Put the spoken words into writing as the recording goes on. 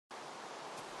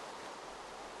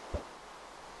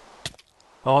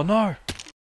Oh no!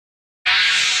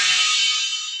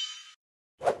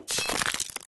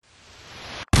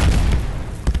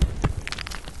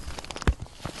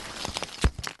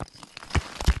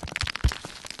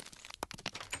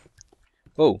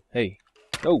 Oh, hey.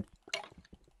 No!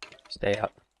 Stay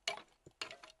out.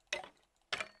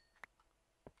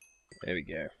 There we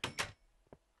go.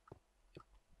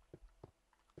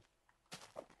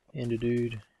 And a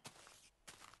dude.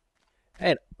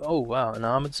 And, oh wow, an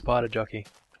armored spider jockey.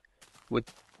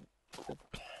 With...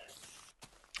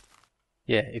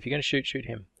 Yeah, if you're gonna shoot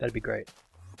him. That'd be great.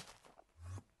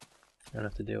 I don't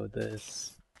have to deal with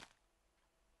this.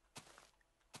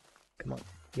 Come on,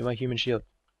 you're my human shield.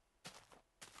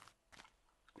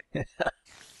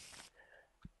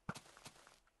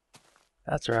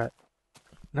 That's right.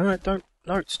 No, don't.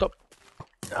 No, stop.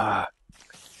 Ah.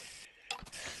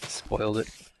 Spoiled it.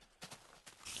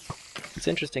 It's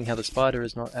interesting how the spider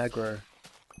is not aggro,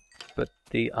 but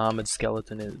the armored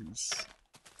skeleton is.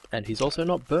 And he's also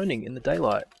not burning in the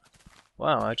daylight.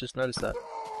 Wow, I just noticed that.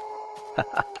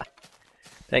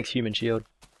 Thanks, human shield.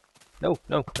 No,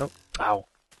 no, no. Ow.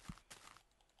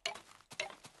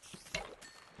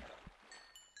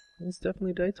 It's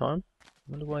definitely daytime.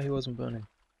 Wonder why he wasn't burning.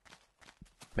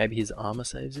 Maybe his armor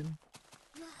saves him?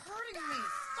 You're hurting me!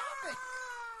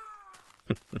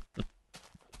 Stop it!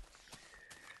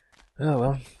 Oh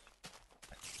well.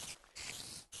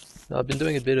 I've been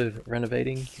doing a bit of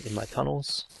renovating in my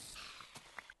tunnels.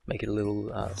 Make it a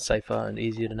little safer and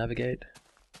easier to navigate.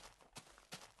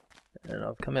 And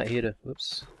I've come out here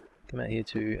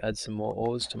to, add some more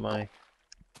ores to my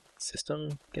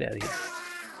system. Get out of here.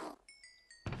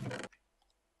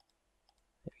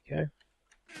 There we go.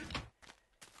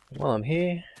 And while I'm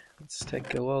here, let's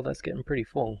take a while. That's getting pretty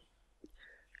full.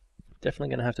 Definitely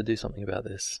going to have to do something about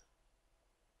this.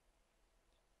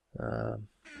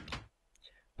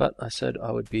 But I said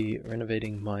I would be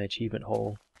renovating my achievement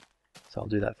hole, so I'll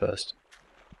do that first.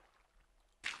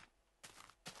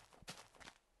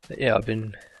 But yeah, I've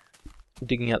been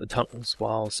digging out the tunnels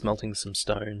while smelting some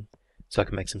stone so I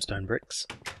can make some stone bricks.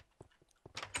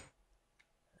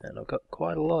 And I've got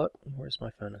quite a lot. Where's my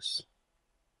furnace?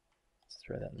 Let's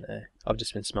throw that in there. I've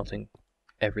just been smelting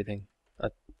everything. I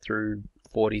threw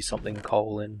 40 something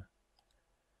coal in.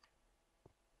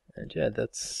 And yeah,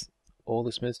 that's all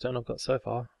the smooth stone I've got so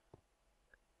far.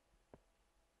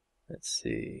 Let's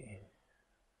see.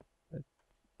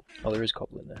 Oh, there is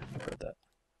cobble in there. I've got that.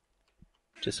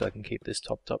 Just so I can keep this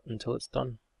topped up until it's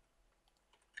done.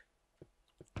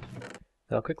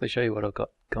 I'll quickly show you what I've got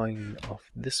going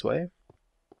off this way.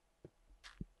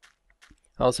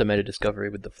 I also made a discovery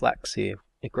with the flax here.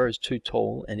 It grows too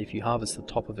tall, and if you harvest the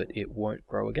top of it, it won't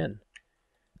grow again.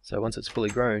 So once it's fully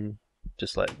grown,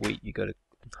 just like wheat, you got to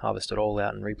harvest it all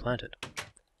out and replant it.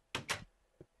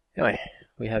 Anyway,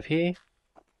 we have here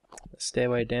a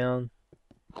stairway down.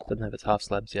 Doesn't have its half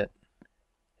slabs yet.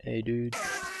 Hey dude.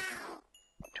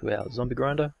 To our zombie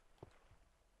grinder.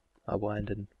 I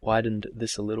widened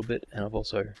this a little bit, and I've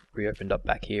also reopened up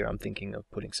back here. I'm thinking of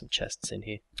putting some chests in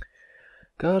here.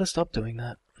 Gotta stop doing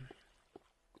that.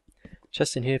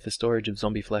 Chests in here for storage of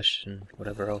zombie flesh and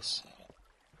whatever else.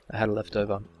 I had a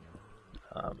leftover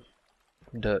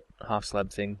dirt half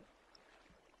slab thing.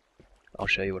 I'll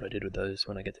show you what I did with those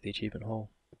when I get to the achievement hall.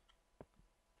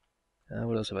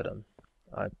 What else have I done?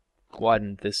 I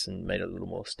widened this and made it a little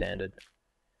more standard.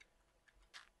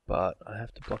 But I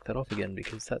have to block that off again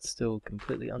because that's still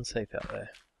completely unsafe out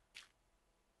there.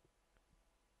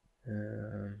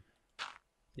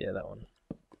 Yeah, that one.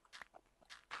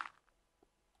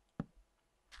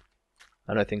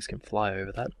 I know things can fly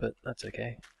over that, but that's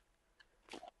okay.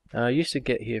 I used to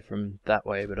get here from that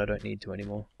way, but I don't need to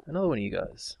anymore. Another one of you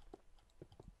guys.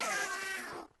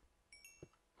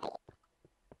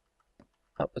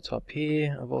 Up the top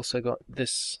here, I've also got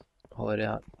this hollowed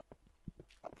out.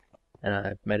 And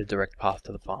I've made a direct path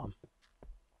to the farm.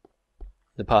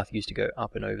 The path used to go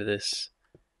up and over this,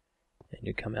 and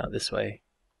you'd come out this way.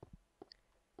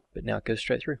 But now it goes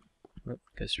straight through. Oh, it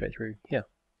goes straight through here.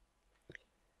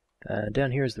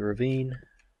 Down here is the ravine,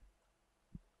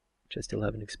 which I still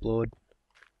haven't explored.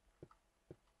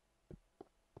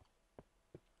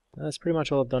 That's pretty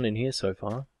much all I've done in here so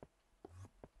far.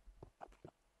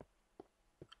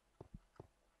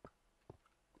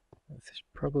 I should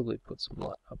probably put some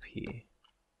light up here.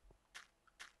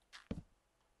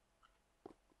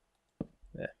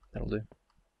 There, that'll do.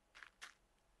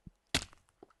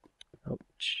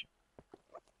 Ouch.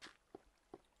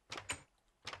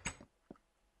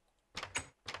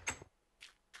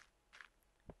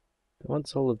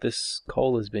 Once all of this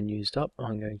coal has been used up,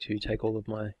 I'm going to take all of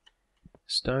my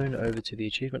stone over to the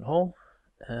achievement hole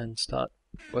and start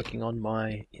working on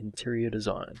my interior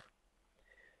design.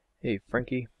 Hey,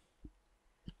 Frankie.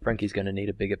 Frankie's going to need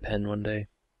a bigger pen one day.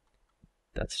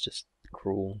 That's just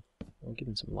cruel. I'll give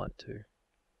him some light too.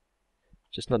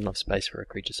 Just not enough space for a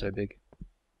creature so big.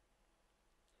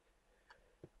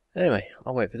 Anyway,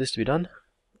 I'll wait for this to be done,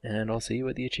 and I'll see you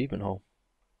at the achievement hole.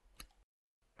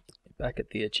 Back at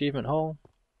the achievement hole,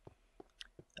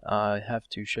 I have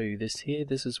to show you this here.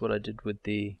 This is what I did with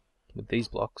these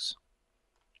blocks.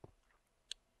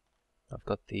 I've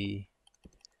got the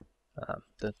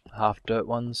half dirt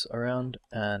ones around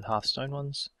and half stone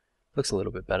ones. Looks a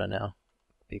little bit better now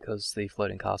because the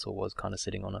floating castle was kind of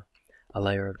sitting on a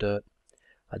layer of dirt.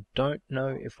 I don't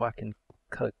know if I can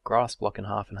cut a grass block in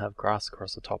half and have grass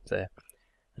across the top there.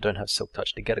 I don't have Silk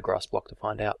Touch to get a grass block to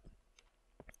find out.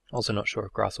 Also not sure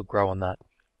if grass will grow on that.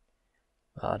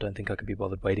 I don't think I could be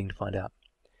bothered waiting to find out.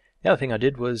 The other thing I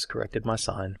did was corrected my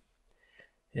sign.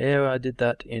 Yeah, I did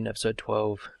that in episode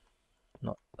 12,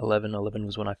 not 11. 11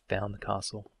 was when I found the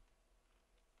castle.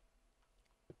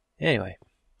 Anyway,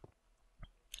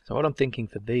 so what I'm thinking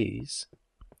for these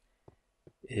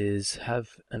is have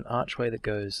an archway that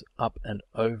goes up and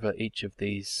over each of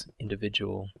these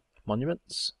individual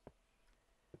monuments,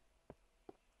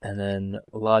 and then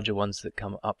larger ones that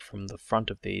come up from the front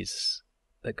of these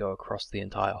that go across the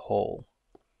entire hall.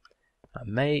 I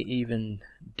may even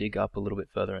dig up a little bit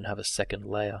further and have a second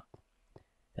layer,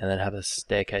 and then have a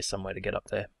staircase somewhere to get up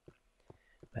there.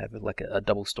 I have like a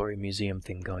double-story museum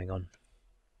thing going on.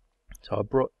 So I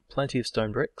brought plenty of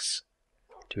stone bricks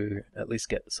to at least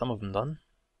get some of them done.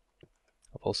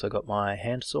 I've also got my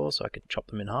hand saw so I can chop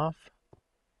them in half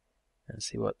and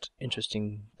see what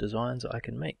interesting designs I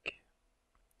can make.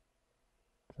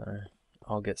 So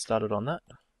I'll get started on that,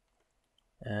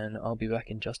 and I'll be back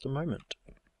in just a moment.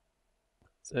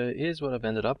 So here's what I've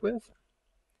ended up with.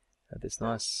 I have this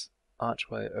nice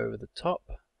archway over the top.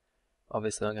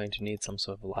 Obviously I'm going to need some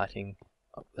sort of lighting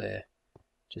up there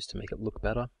just to make it look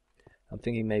better. I'm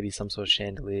thinking maybe some sort of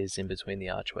chandeliers in between the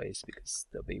archways, because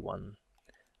there'll be one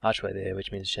archway there,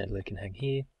 which means chandelier can hang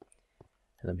here,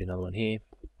 and there'll be another one here.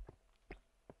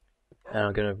 And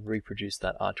I'm going to reproduce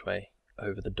that archway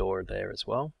over the door there as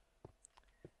well.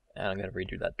 And I'm going to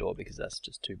redo that door because that's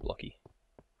just too blocky.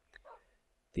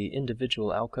 The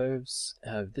individual alcoves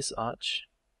have this arch.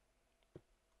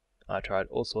 I tried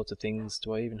all sorts of things.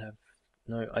 Do I even have...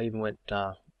 No, I even went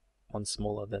one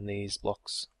smaller than these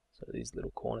blocks. So these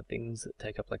little corner things that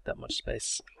take up like that much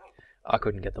space. I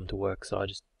couldn't get them to work, so I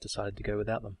just decided to go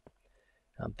without them.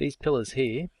 These pillars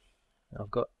here,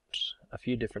 I've got a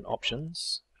few different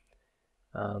options.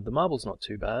 The marble's not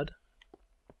too bad.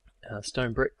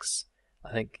 Stone bricks,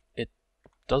 I think it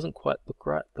doesn't quite look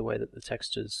right, the way that the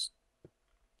textures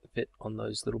fit on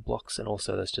those little blocks, and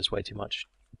also there's just way too much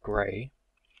grey.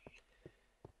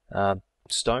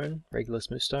 Stone, regular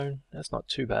smooth stone, that's not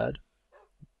too bad.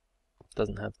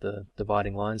 Doesn't have the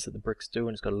dividing lines that the bricks do,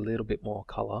 and it's got a little bit more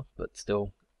colour, but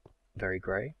still very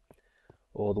grey.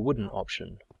 Or the wooden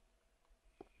option.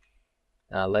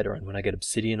 Later on, when I get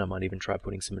obsidian, I might even try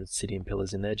putting some obsidian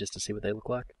pillars in there just to see what they look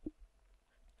like.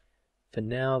 For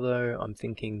now, though, I'm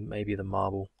thinking maybe the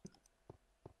marble.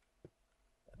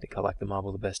 I think I like the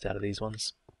marble the best out of these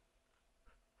ones.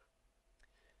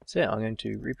 So yeah, I'm going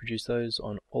to reproduce those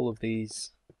on all of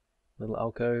these little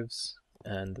alcoves,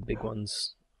 and the big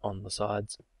ones on the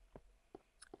sides.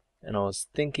 And I was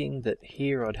thinking that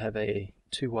here I'd have a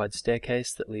too wide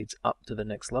staircase that leads up to the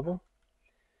next level.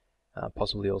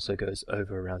 Possibly also goes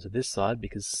over around to this side,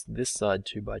 because this side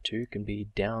 2x2 can be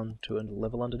down to a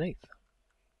level underneath.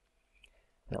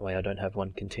 That way I don't have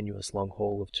one continuous long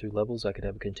hall of 2 levels, I could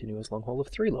have a continuous long hall of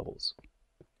 3 levels.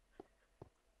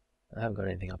 I haven't got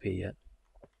anything up here yet.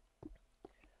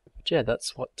 But yeah,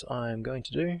 that's what I'm going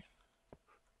to do.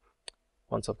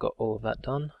 Once I've got all of that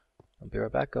done, I'll be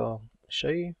right back, I'll show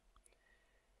you,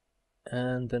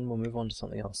 and then we'll move on to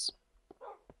something else.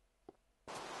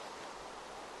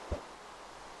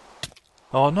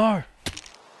 Oh no!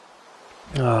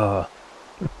 Oh.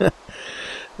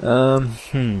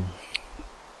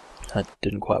 That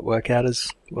didn't quite work out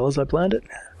as well as I planned it.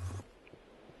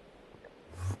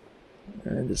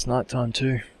 And it's night time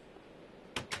too.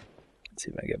 Let's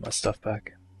see if I can get my stuff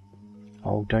back.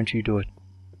 Oh, don't you do it.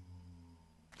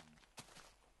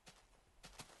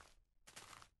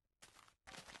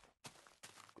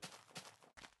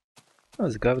 Oh,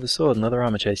 there's a guy with a sword, another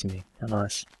armor chasing me. How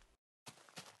nice.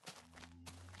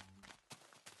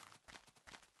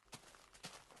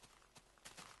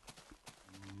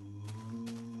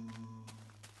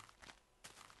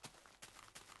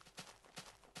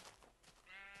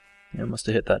 Yeah, I must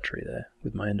have hit that tree there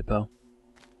with my enderpearl.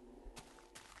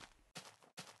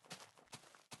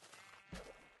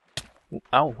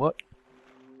 Ow, what?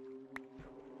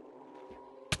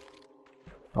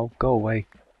 Oh, go away.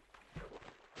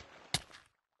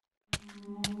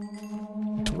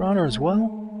 Piranha as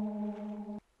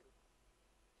well?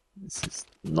 This is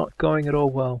not going at all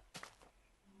well.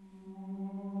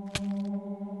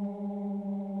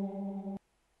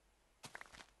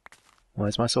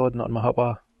 Where's my sword? Not in my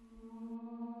hotbar.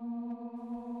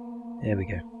 There we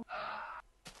go.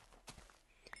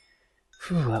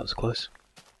 Phew, that was close.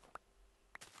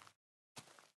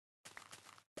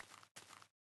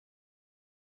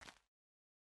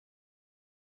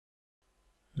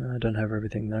 I don't have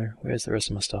everything though. Where's the rest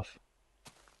of my stuff?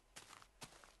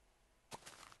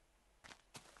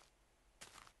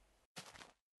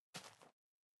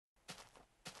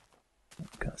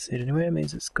 Can't see it anywhere,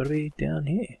 means it's gotta be down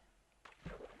here.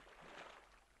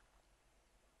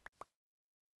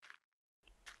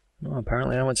 Oh,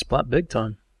 apparently I went splat big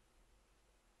time.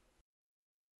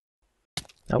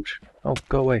 Ouch. Oh,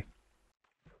 go away.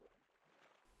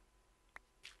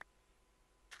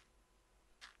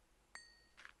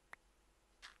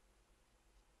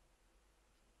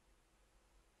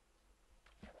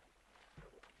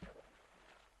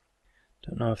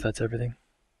 Don't know if that's everything.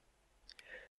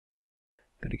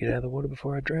 Gotta get out of the water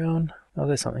before I drown. Oh,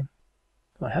 there's something.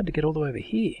 I had to get all the way over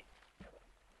here.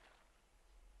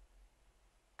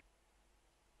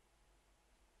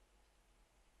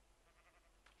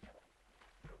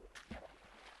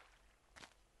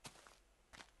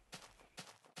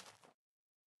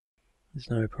 There's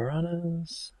no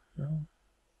piranhas. No.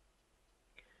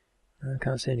 I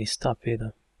can't see any stuff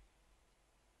either.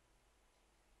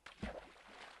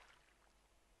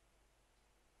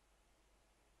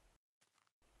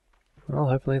 Well,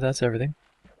 hopefully that's everything.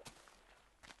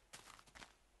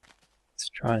 Let's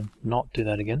try and not do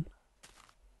that again.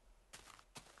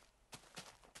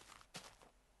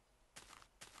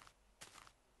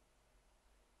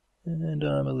 And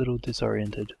I'm a little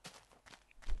disoriented.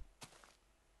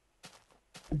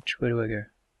 Which way do I go?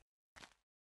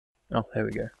 Oh, there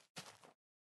we go.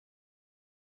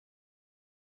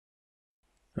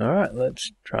 Alright,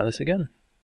 let's try this again.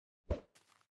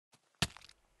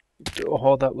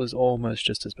 Oh, that was almost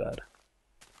just as bad.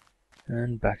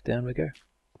 And back down we go.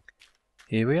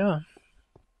 Here we are.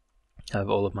 I have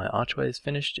all of my archways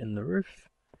finished in the roof,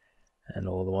 and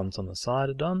all the ones on the side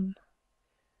are done.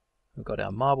 We've got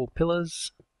our marble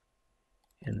pillars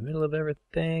in the middle of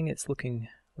everything. It's looking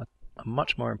like a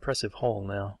much more impressive hall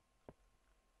now.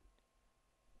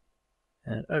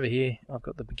 And over here, I've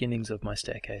got the beginnings of my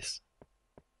staircase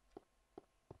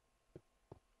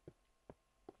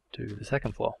to the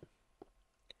second floor.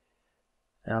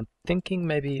 Now I'm thinking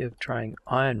maybe of trying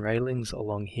iron railings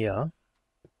along here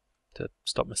to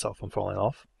stop myself from falling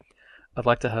off. I'd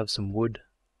like to have some wood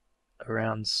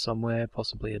around somewhere,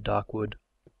 possibly a dark wood.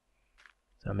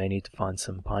 So I may need to find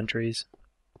some pine trees.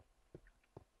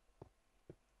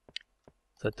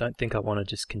 So I don't think I want to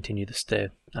just continue the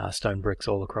stone bricks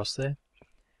all across there.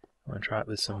 I want to try it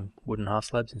with some wooden half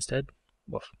slabs instead.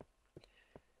 Woof.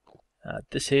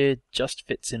 This here just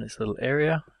fits in its little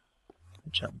area,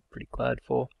 which I'm pretty glad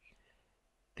for.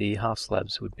 The half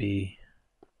slabs would be,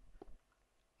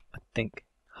 I think,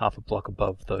 half a block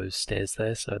above those stairs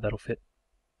there, so that'll fit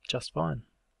just fine.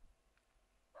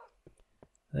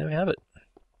 There we have it.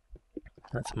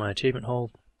 That's my achievement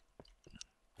hole.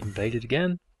 Invaded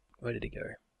again. Where did he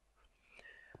go?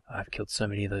 I've killed so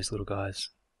many of those little guys.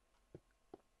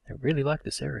 I really like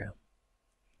this area.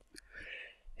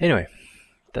 Anyway,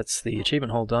 that's the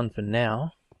achievement hole done for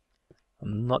now.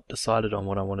 I'm not decided on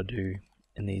what I want to do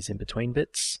in these in-between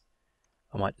bits.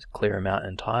 I might just clear them out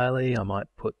entirely. I might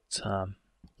put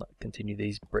continue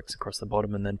these bricks across the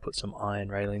bottom and then put some iron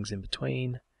railings in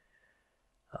between.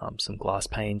 Some glass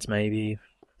panes maybe.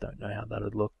 Don't know how that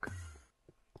would look.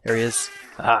 There he is.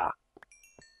 Ah!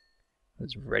 I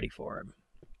was ready for him.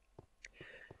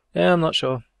 Yeah, I'm not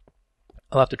sure.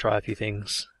 I'll have to try a few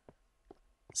things.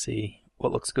 See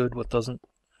what looks good, what doesn't.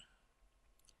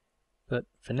 But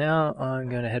for now, I'm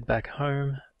going to head back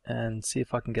home and see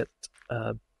if I can get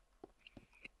a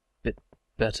bit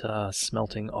better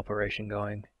smelting operation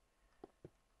going.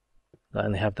 I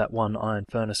only have that one iron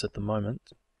furnace at the moment.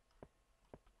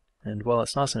 And while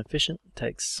it's nice and efficient, it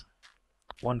takes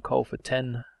 1 coal for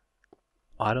 10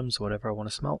 items, whatever I want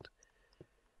to smelt.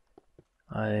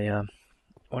 I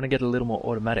want to get a little more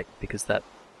automatic because that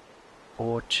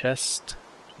ore chest,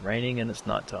 it's raining and it's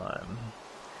nighttime.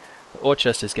 The ore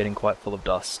chest is getting quite full of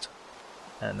dust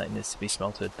and that needs to be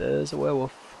smelted. There's a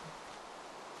werewolf.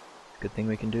 Good thing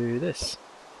we can do this.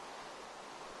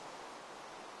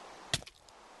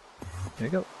 There we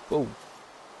go. Whoa.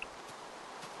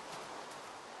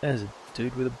 There's a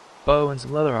dude with a bow and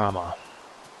some leather armor.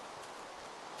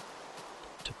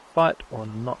 To fight or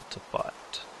not to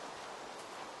fight?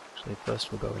 Actually,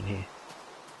 first we'll go in here.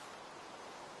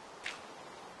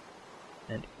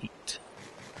 And eat.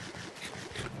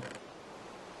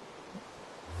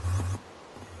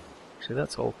 Actually,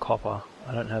 that's all copper.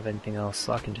 I don't have anything else,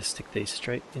 so I can just stick these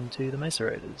straight into the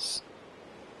macerators.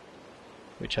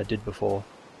 Which I did before.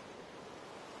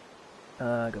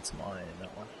 I got some iron in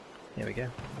that one. There we go.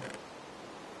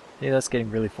 Yeah, that's getting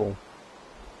really full.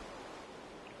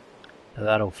 Now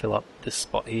that'll fill up this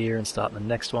spot here and start the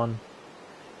next one.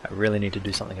 I really need to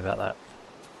do something about that.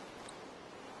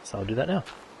 So I'll do that now.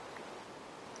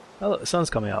 Oh look, the sun's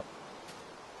coming up.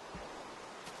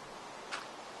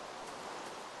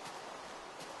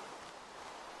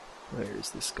 Where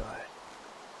is this guy?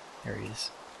 There he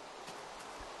is.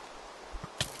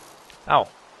 Ow!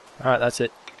 Alright, that's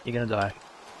it. You're gonna die.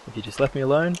 If you just left me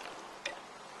alone,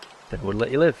 then I would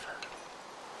let you live.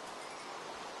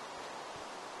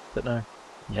 But no,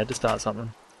 you had to start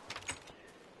something.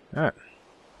 Alright.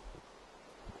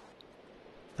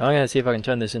 I'm gonna see if I can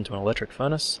turn this into an electric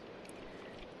furnace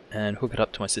and hook it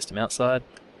up to my system outside.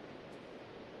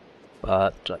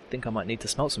 But I think I might need to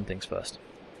smelt some things first.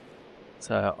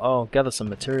 So I'll gather some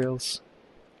materials.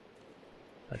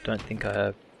 I don't think I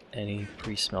have any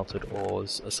pre-smelted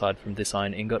ores aside from this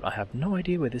iron ingot. I have no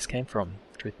idea where this came from,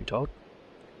 truth be told.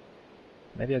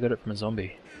 Maybe I got it from a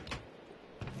zombie.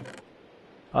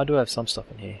 I do have some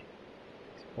stuff in here.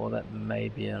 Well, that may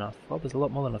be enough. Oh, there's a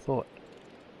lot more than I thought.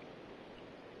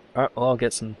 Alright, well I'll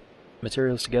get some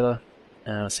materials together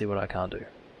and I'll see what I can do.